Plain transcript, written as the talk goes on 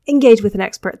Engage with an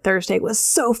Expert Thursday was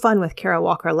so fun with Kara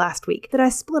Walker last week that I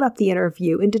split up the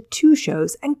interview into 2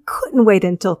 shows and couldn't wait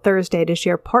until Thursday to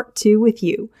share part 2 with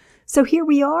you. So here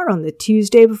we are on the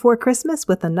Tuesday before Christmas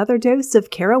with another dose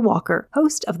of Kara Walker,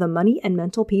 host of the Money and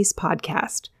Mental Peace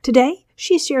podcast. Today,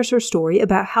 she shares her story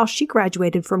about how she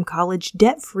graduated from college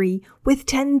debt-free with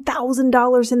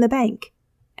 $10,000 in the bank,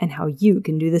 and how you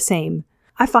can do the same.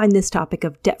 I find this topic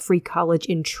of debt-free college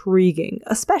intriguing,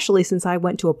 especially since I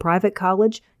went to a private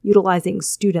college utilizing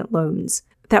student loans.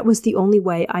 That was the only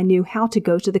way I knew how to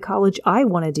go to the college I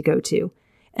wanted to go to.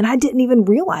 And I didn't even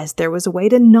realize there was a way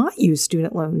to not use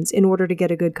student loans in order to get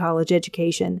a good college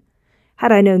education.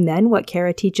 Had I known then what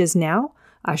Kara teaches now,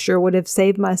 I sure would have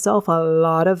saved myself a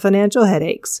lot of financial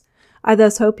headaches. I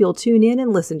thus hope you'll tune in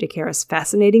and listen to Kara's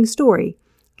fascinating story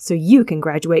so you can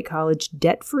graduate college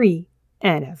debt-free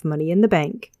and have money in the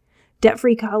bank.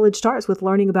 Debt-free college starts with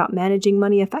learning about managing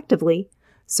money effectively.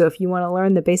 So if you want to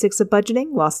learn the basics of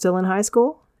budgeting while still in high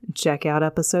school, check out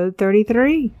episode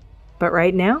 33. But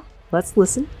right now, let's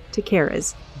listen to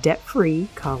Kara's debt-free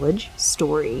college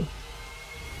story.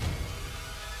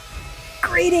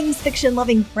 Greetings,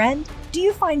 fiction-loving friend! Do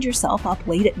you find yourself up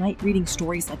late at night reading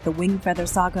stories like the Wingfeather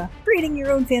Saga, creating your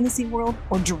own fantasy world,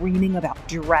 or dreaming about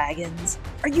dragons?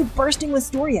 Are you bursting with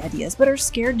story ideas but are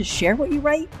scared to share what you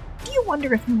write? Do you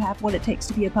wonder if you have what it takes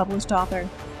to be a published author?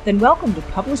 Then welcome to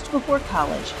Published Before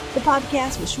College, the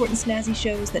podcast with short and snazzy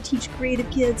shows that teach creative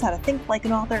kids how to think like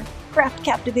an author, craft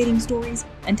captivating stories,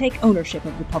 and take ownership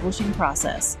of the publishing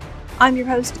process. I'm your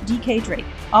host, DK Drake,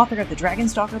 author of the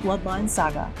Dragonstalker Bloodline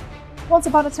Saga. Once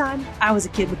upon a time, I was a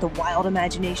kid with a wild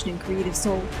imagination and creative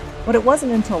soul, but it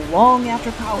wasn't until long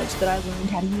after college that I learned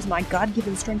how to use my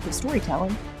God-given strength of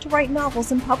storytelling to write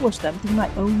novels and publish them through my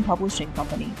own publishing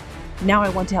company. Now I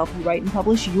want to help you write and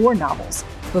publish your novels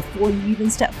before you even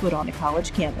step foot on a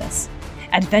college campus.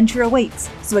 Adventure awaits,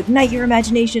 so ignite your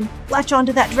imagination, latch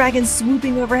onto that dragon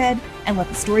swooping overhead, and let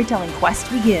the storytelling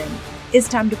quest begin. It's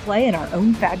time to play in our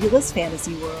own fabulous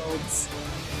fantasy worlds.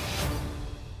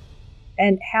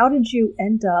 And how did you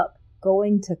end up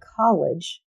going to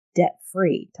college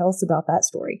debt-free? Tell us about that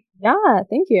story. Yeah,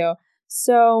 thank you.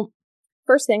 So,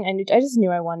 first thing, I just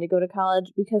knew I wanted to go to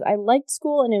college because I liked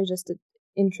school and it was just an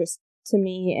interest to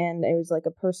me and it was like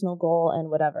a personal goal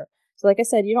and whatever. So like I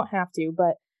said, you don't have to,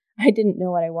 but I didn't know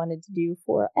what I wanted to do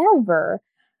forever.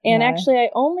 And actually, I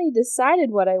only decided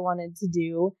what I wanted to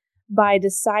do by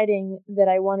deciding that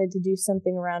I wanted to do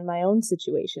something around my own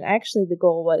situation. Actually, the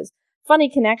goal was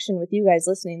funny connection with you guys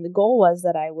listening. The goal was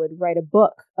that I would write a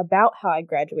book about how I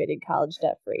graduated college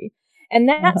debt-free. And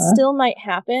that still might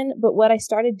happen, but what I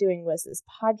started doing was this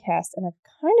podcast, and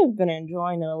I've kind of been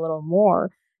enjoying it a little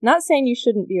more. Not saying you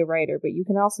shouldn't be a writer, but you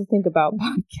can also think about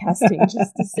podcasting,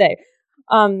 just to say.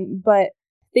 But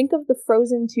think of the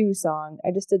Frozen 2 song.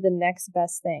 I just did the next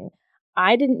best thing.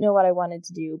 I didn't know what I wanted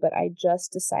to do, but I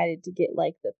just decided to get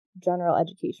like the general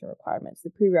education requirements, the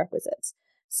prerequisites.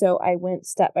 So I went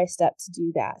step by step to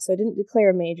do that. So I didn't declare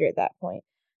a major at that point.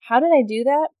 How did I do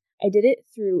that? I did it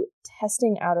through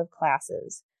testing out of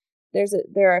classes. There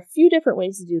are a few different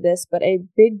ways to do this, but a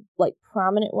big, like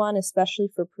prominent one, especially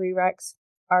for prereqs,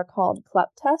 are called CLEP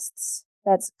tests.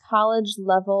 That's College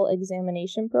Level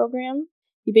Examination Program.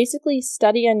 You basically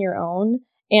study on your own,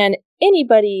 and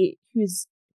anybody who's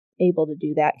able to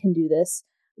do that can do this.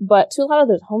 But to a lot of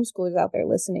those homeschoolers out there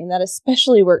listening, that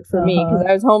especially worked for me because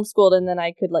I was homeschooled and then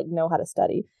I could like know how to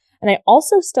study. And I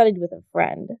also studied with a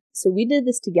friend. So we did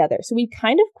this together. So we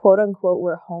kind of quote unquote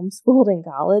were homeschooled in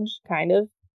college, kind of,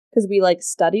 because we like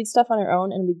studied stuff on our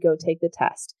own and we'd go take the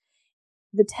test.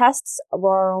 The tests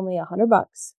were only $100.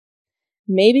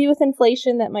 Maybe with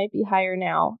inflation that might be higher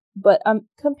now. But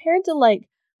compared to like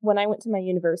when I went to my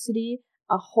university,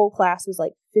 a whole class was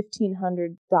like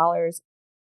 $1,500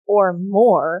 or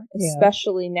more,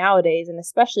 especially nowadays, and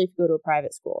especially if you go to a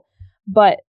private school.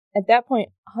 But at that point,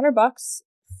 $100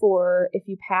 for if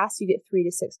you pass, you get 3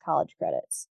 to 6 college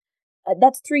credits.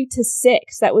 That's 3 to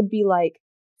 6. That would be like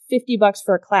 $50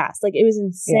 for a class. Like it was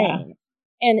insane.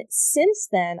 Yeah. And since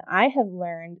then, I have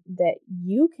learned that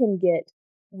you can get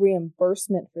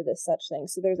reimbursement for this such thing.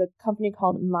 So there's a company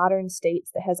called Modern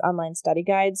States that has online study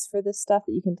guides for this stuff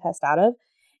that you can test out of.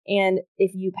 And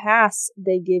if you pass,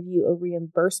 they give you a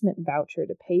reimbursement voucher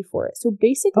to pay for it. So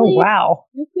basically,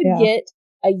 you could get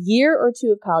a year or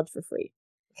 2 of college for free.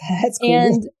 That's cool.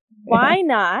 And why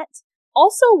not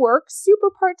also work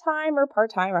super part-time or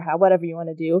whatever you want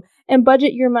to do and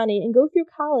budget your money and go through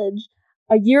college,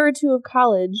 a year or 2 of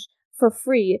college for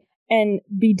free and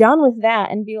be done with that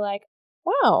and be like,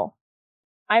 wow,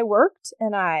 I worked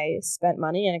and I spent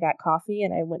money and I got coffee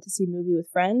and I went to see a movie with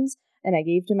friends and I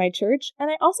gave to my church, and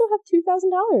I also have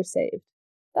 $2,000 saved.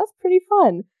 That's pretty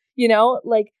fun.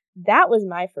 Like that was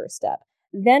my first step.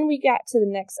 Then we got to the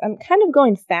next, I'm kind of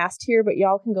going fast here, but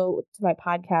y'all can go to my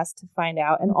podcast to find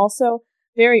out. And also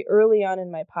very early on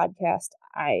in my podcast,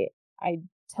 I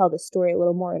tell the story a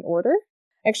little more in order.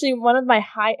 Actually, my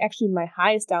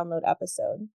highest download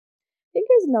episode, I think,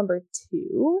 is number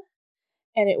 2.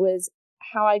 And it was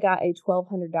how I got a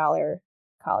 $1,200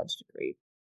 college degree.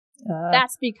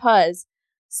 That's because,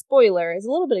 spoiler, is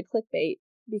a little bit of clickbait,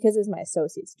 because it was my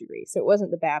associate's degree. So it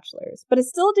wasn't the bachelor's, but it's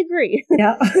still a degree.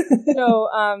 Yeah. So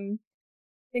I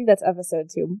think that's episode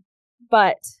 2.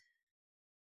 But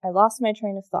I lost my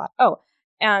train of thought.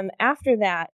 After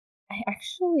that, I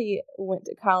actually went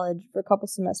to college for a couple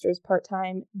semesters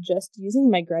part-time, just using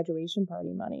my graduation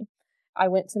party money. I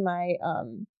went to my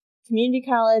community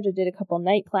college. I did a couple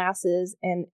night classes,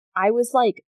 and I was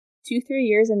like 2-3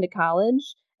 years into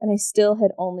college, and I still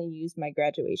had only used my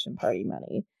graduation party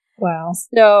money. Wow.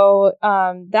 So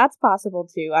that's possible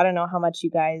too. I don't know how much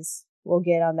you guys will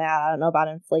get on that. I don't know about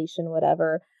inflation,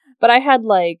 whatever. But I had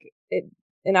it,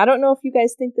 and I don't know if you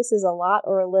guys think this is a lot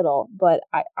or a little, but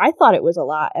I thought it was a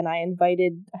lot, and I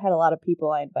had a lot of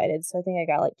people I invited, so I think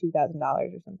I got like $2,000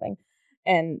 or something,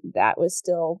 and that was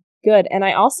still good. And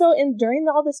I also, during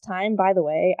all this time, by the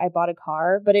way, I bought a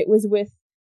car, but it was with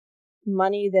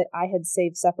money that I had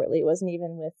saved separately. It wasn't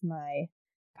even with my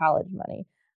college money.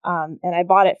 And I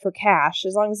bought it for cash,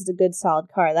 as long as it's a good solid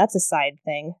car. That's a side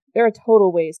thing. There are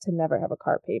total ways to never have a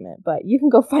car payment, but you can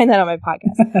go find that on my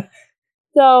podcast.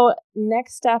 So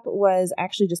next step was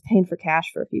actually just paying for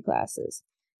cash for a few classes.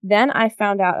 Then I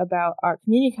found out about our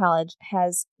community college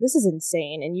this is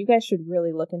insane, and you guys should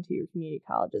really look into your community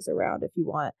colleges around if you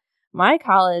want. My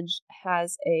college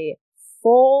has a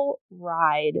full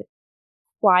ride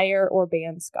choir or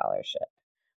band scholarship,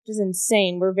 which is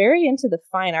insane. We're very into the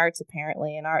fine arts,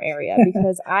 apparently, in our area,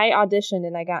 because I auditioned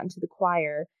and I got into the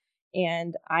choir,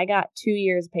 and I got 2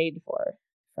 years paid for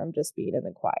from just being in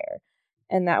the choir.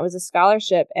 And that was a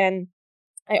scholarship. And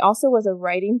I also was a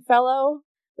writing fellow,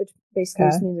 which basically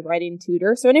just means a writing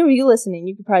tutor. So anyway, you listening,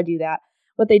 you could probably do that.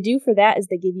 What they do for that is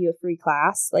they give you a free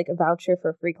class, like a voucher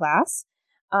for a free class.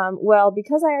 Well,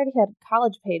 because I already had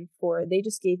college paid for, they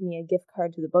just gave me a gift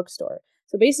card to the bookstore.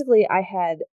 So basically, I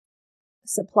had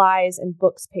supplies and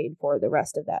books paid for the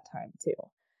rest of that time too.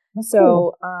 Oh,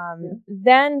 so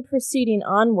then proceeding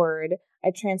onward,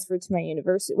 I transferred to my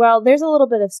university. Well, there's a little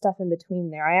bit of stuff in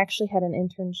between there. I actually had an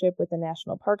internship with the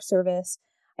National Park Service.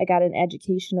 I got an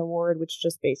education award, which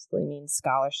just basically means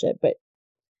scholarship, but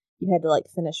you had to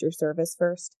finish your service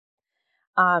first.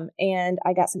 And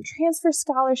I got some transfer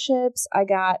scholarships. I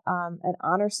got an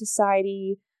honor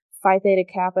society Phi Theta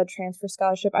Kappa transfer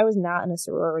scholarship. I was not in a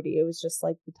sorority. It was just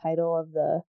the title of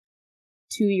the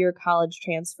 2-year college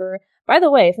transfer. By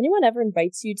the way, if anyone ever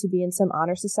invites you to be in some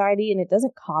honor society and it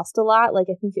doesn't cost a lot,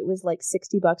 I think it was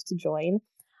 $60 to join,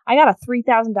 I got a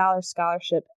 $3,000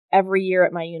 scholarship every year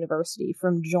at my university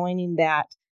from joining that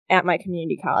at my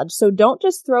community college. So don't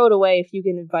just throw it away if you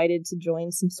get invited to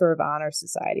join some sort of honor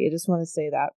society. I just want to say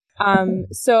that.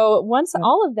 So once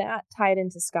all of that tied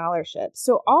into scholarships,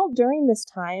 so all during this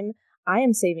time, I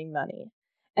am saving money,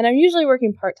 and I'm usually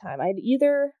working part-time. I'd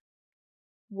either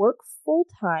work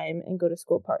full-time and go to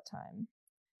school part-time,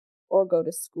 or go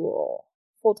to school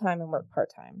full-time and work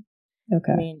part-time.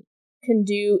 Okay. I mean, can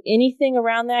do anything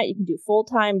around that. You can do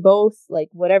full-time, both,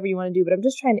 whatever you want to do, but I'm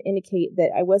just trying to indicate that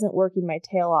I wasn't working my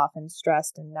tail off and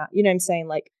stressed and not, you know what I'm saying?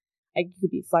 I could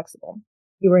be flexible.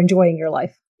 You were enjoying your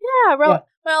life. Yeah.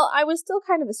 Well, I was still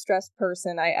kind of a stressed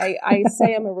person. I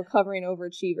say I'm a recovering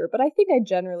overachiever, but I think I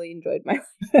generally enjoyed my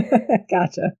life.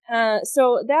 Gotcha.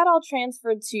 So that all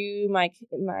transferred to my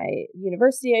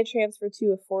university. I transferred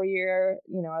to a 4-year,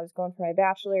 I was going for my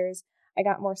bachelor's. I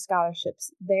got more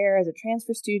scholarships there as a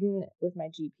transfer student with my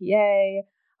GPA.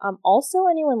 Also,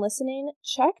 anyone listening,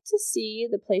 check to see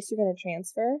the place you're going to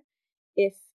transfer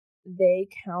if they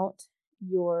count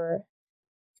your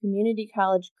community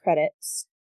college credits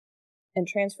and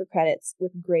transfer credits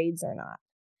with grades or not.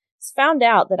 It's found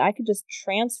out that I could just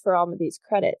transfer all of these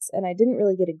credits, and I didn't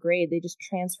really get a grade. They just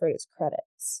transferred as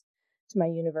credits to my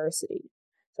university.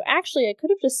 So actually, I could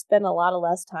have just spent a lot of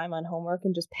less time on homework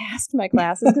and just passed my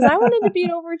classes because I wanted to be an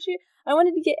overachiever. I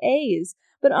wanted to get A's.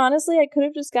 But honestly, I could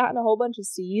have just gotten a whole bunch of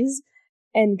C's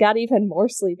and got even more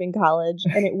sleep in college,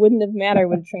 and it wouldn't have mattered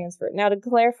when transferred. Now, to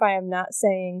clarify, I'm not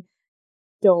saying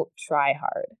don't try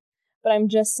hard, but I'm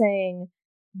just saying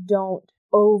don't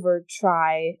over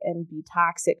try and be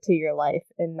toxic to your life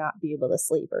and not be able to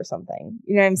sleep or something.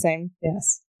 You know what I'm saying?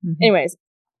 Yes. Mm-hmm. Anyways,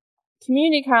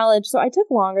 community college. So I took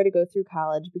longer to go through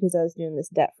college because I was doing this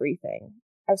debt-free thing.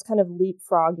 I was kind of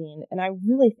leapfrogging, and I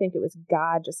really think it was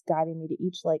God just guiding me to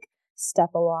each like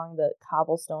step along the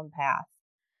cobblestone path.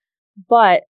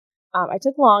 But I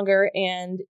took longer,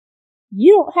 and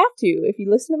you don't have to. If you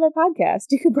listen to my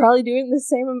podcast, you could probably do it in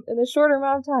a shorter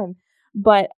amount of time.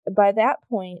 But by that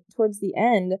point, towards the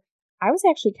end, I was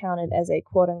actually counted as a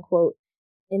quote unquote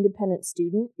independent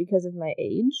student because of my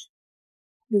age,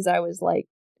 because I was like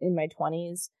in my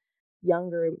 20s,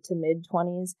 younger to mid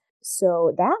 20s.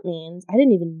 So that means I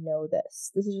didn't even know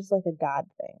this. This is just like a God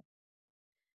thing.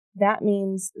 That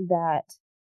means that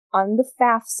on the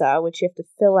FAFSA, which you have to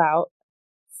fill out,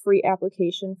 free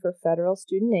application for federal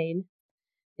student aid,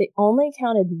 they only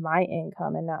counted my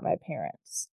income and not my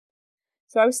parents'.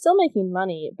 So I was still making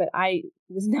money, but I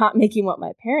was not making what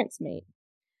my parents made.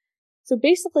 So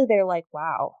basically they're like,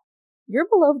 wow, you're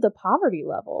below the poverty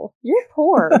level. You're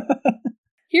poor.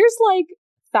 Here's like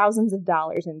thousands of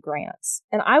dollars in grants.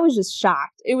 And I was just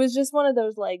shocked. It was just one of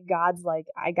those like, God's like,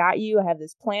 I got you. I have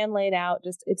this plan laid out.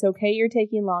 Just, it's okay. You're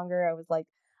taking longer. I was like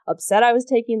upset I was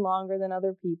taking longer than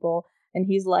other people. And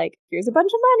he's like, here's a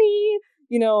bunch of money,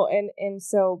 and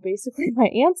so basically my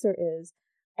answer is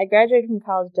I graduated from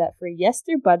college debt free. Yes,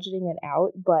 through budgeting it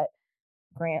out, but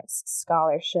grants,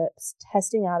 scholarships,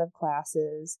 testing out of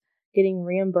classes, getting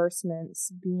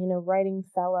reimbursements, being a writing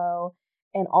fellow,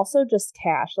 and also just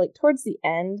cash. Like towards the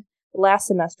end, the last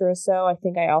semester or so, I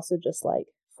think I also just like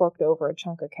forked over a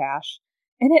chunk of cash.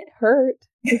 And it hurt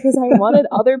because I wanted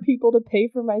other people to pay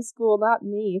for my school, not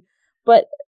me. But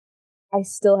I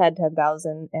still had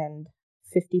 $10,053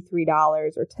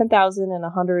 or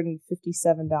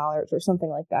 $10,157 or something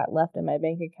like that left in my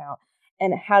bank account.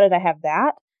 And how did I have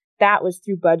that? That was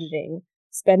through budgeting,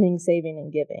 spending, saving,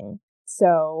 and giving.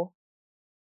 So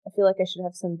I feel like I should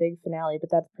have some big finale, but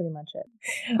that's pretty much it.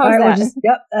 All right,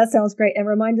 yep, that sounds great. And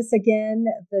remind us again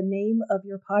the name of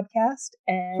your podcast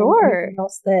and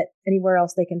anywhere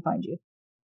else they can find you.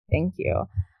 Thank you.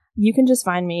 You can just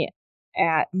find me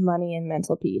at Money and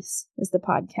Mental Peace is the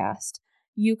podcast.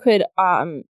 You could,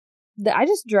 I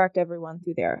just direct everyone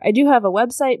through there. I do have a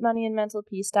website,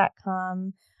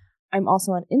 moneyandmentalpeace.com. I'm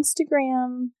also on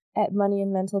Instagram at Money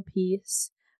and Mental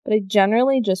Peace, but I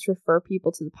generally just refer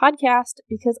people to the podcast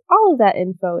because all of that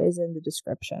info is in the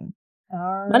description. All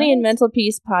right. Money and Mental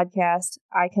Peace podcast.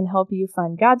 I can help you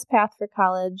find God's path for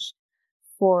college,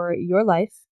 for your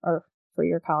life, or for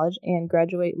your college, and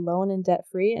graduate loan and debt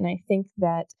free. And I think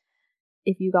that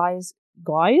if you guys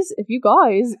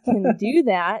can do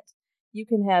that, you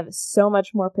can have so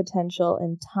much more potential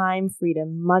in time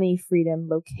freedom, money freedom,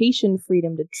 location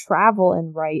freedom to travel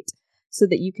and write so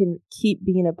that you can keep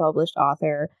being a published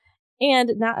author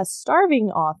and not a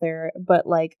starving author, but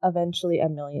like eventually a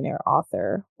millionaire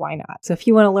author. Why not? So if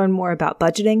you want to learn more about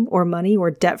budgeting or money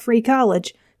or debt-free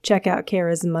college, check out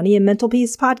Kara's Money and Mental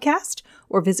Peace podcast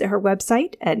or visit her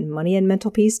website at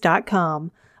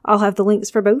moneyandmentalpeace.com. I'll have the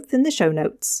links for both in the show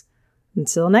notes.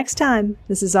 Until next time,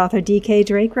 this is author DK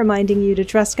Drake reminding you to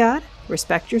trust God,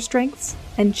 respect your strengths,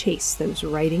 and chase those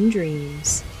writing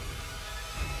dreams.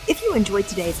 If you enjoyed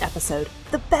today's episode,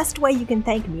 the best way you can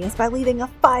thank me is by leaving a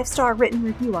 5-star written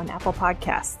review on Apple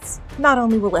Podcasts. Not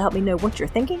only will it help me know what you're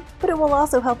thinking, but it will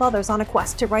also help others on a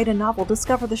quest to write a novel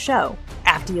discover the show.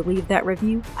 After you leave that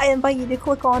review, I invite you to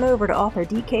click on over to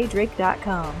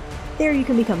authordkdrake.com. There you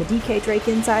can become a DK Drake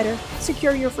Insider,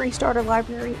 secure your free starter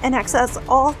library, and access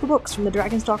all the books from the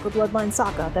Dragonstalker Bloodline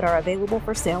saga that are available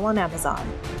for sale on Amazon.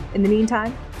 In the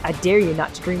meantime, I dare you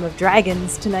not to dream of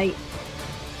dragons tonight.